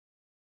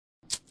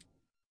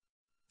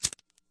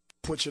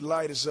put your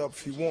lighters up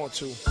if you want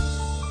to.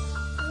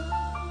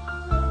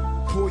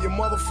 Pull your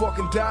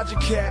motherfucking Dodger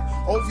cap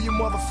over your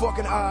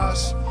motherfucking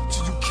eyes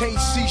till you can't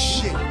see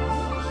shit.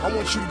 I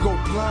want you to go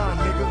blind,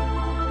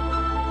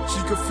 nigga, so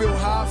you can feel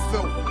how I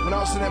felt when I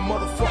was in that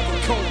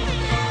motherfucking coma.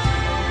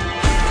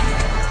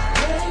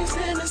 Raised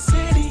in a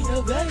city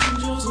of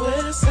angels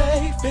where it's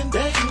safe and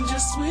dangerous.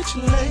 Switch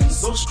lanes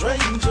so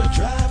stranger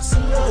drive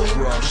slow.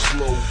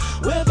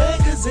 Where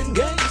beggars and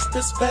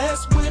gangsters,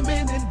 fast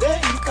women and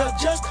dames are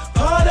just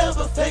part of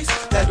a face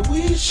that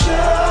we show.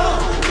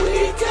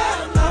 We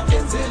got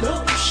mountains and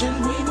ocean,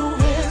 we move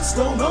in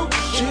slow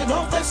motion.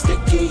 Off that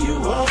sticky you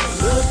all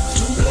look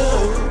too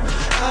low.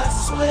 I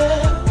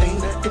swear, ain't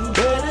nothing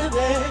better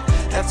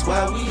than. That's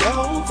why we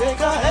all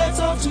take our hats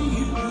off to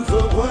you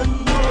for one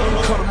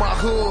more. Come to my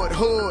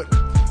hood,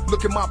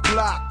 look at my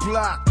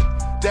block.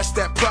 That's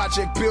that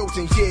project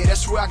building, yeah,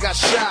 that's where I got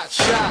shot.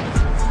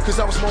 Cause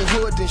I was more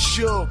hood than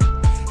sure.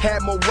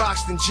 Had more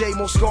rocks than Jay,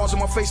 more scars on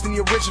my face than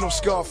the original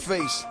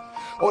Scarface.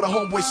 Or the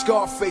homeboy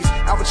Scarface.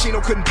 Al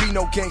Pacino couldn't be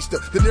no gangster.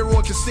 The Nero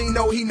in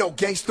Casino, he no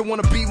gangster.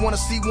 Wanna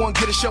see one,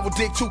 get a shovel,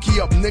 dig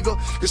Tukey up, nigga.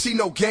 Cause he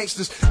no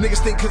gangsters.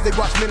 Niggas think cause they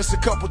watch Menace a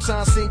couple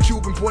times, seen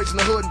Cuban boys in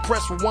the hood and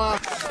press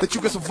rewind, that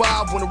you can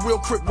survive when a real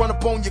crip run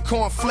up on your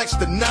car and flex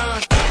the 9.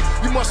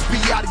 You must be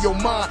out of your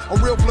mind. A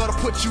real blood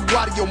will put you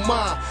out of your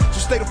mind. So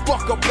stay the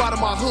fuck up out of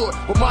my hood,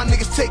 but my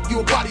niggas take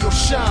you up out of your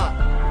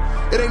shine.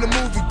 It ain't a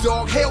movie,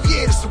 dog. Hell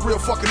yeah, this a real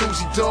fucking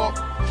Uzi, dog.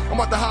 I'm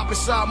about to hop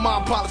inside my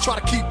Impala, try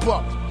to keep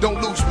up.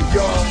 Don't lose me,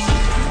 y'all.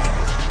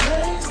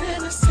 Raised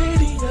in a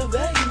city of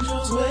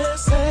angels where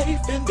it's safe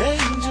and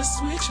dangerous.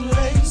 Switch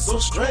lanes so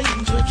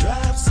stranger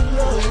drive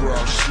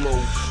slow.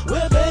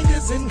 Where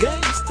beggars and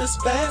gangsters,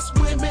 fast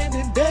women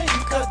and dames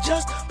are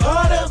just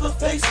part of a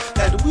face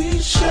that we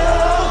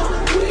show.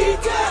 We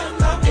got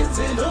mountains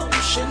and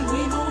ocean,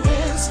 we move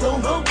in slow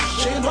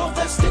motion. Off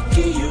that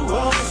sticky you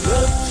all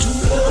look too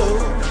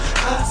low.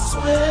 I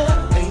swear,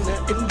 ain't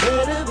nothing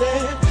better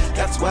than.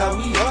 That's why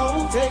we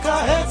all take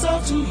our hats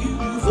off to you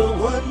for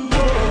one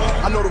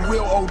more. I know the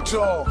real old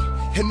dog,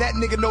 and that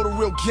nigga know the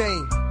real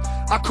game.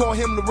 I call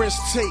him the rinse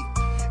tape,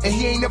 and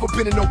he ain't never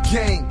been in no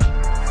game.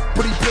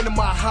 But he been in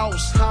my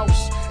house,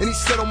 and he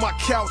sat on my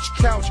couch,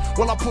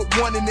 while I put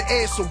one in the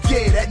air, so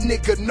yeah, that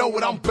nigga know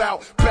what I'm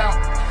bout.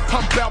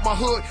 I'm bout my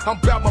hood, I'm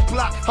bout my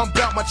block, I'm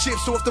bout my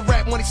chips, so if the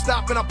rap money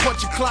stop and I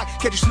punch your clock,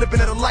 catch you slipping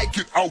at a light,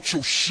 get out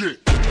your shit.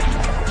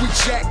 We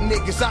jack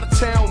niggas, out of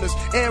towners,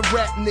 and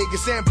rap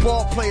niggas, and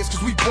ball players,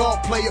 cause we ball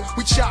players.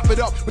 We chop it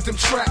up with them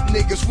trap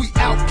niggas, we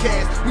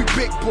outcasts, we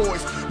big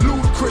boys,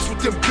 ludicrous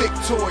with them big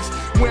toys.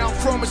 Where I'm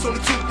from, it's only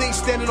two things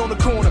standing on the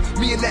corner,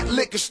 me and that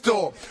liquor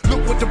store.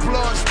 Look what the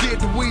Bloods did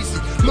to Weezy,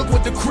 look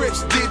what the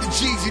Crips did to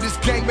Jeezy. This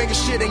gangbanging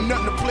shit ain't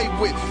nothing to play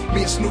with,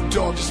 me and Snoop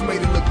Dogg just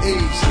made it look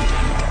easy.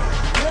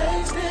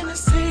 Raised in a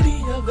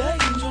city of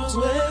angels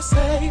where it's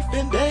safe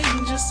and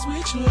dangerous.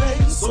 Switch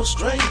lanes so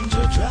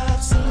stranger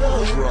drive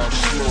slow.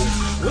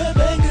 Where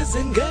beggars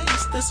and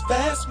gangsters,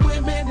 fast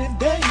women and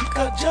dames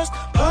are just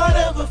part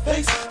of a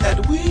face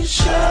that we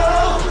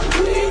show.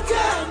 We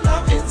got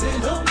mountains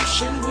and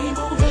ocean, we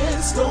move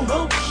in slow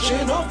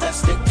motion. Off that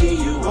sticky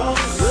you all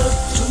look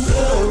too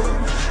low.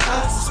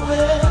 I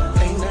swear,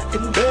 ain't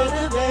nothing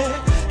better than.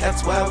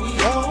 That's why we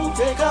all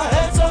take our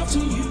hats off to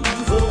you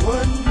for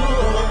one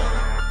more.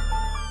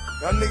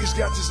 Y'all niggas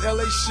got this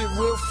L.A. shit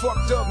real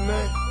fucked up,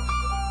 man.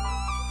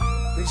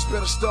 Niggas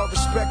better start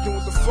respecting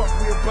what the fuck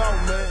we about,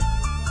 man.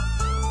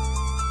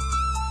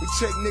 We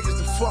take niggas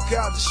the fuck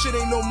out. This shit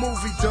ain't no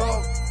movie,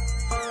 dog.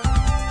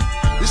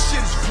 This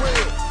shit is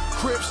real.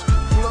 Crips,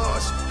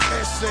 Bloods,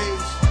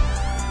 essays.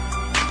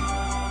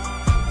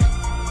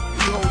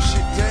 You hold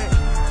shit down.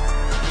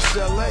 It's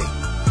L.A.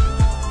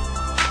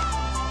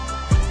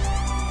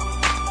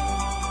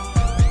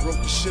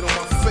 Wrote the shit on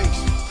my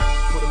face.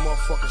 Put a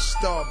motherfucking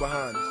star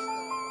behind it.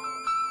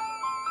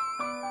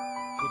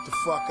 What the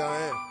fuck I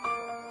am?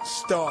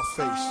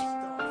 Starface.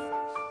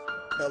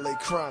 L.A.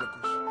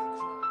 Chronicles.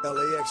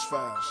 L.A.X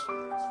Files.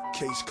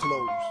 Case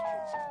closed.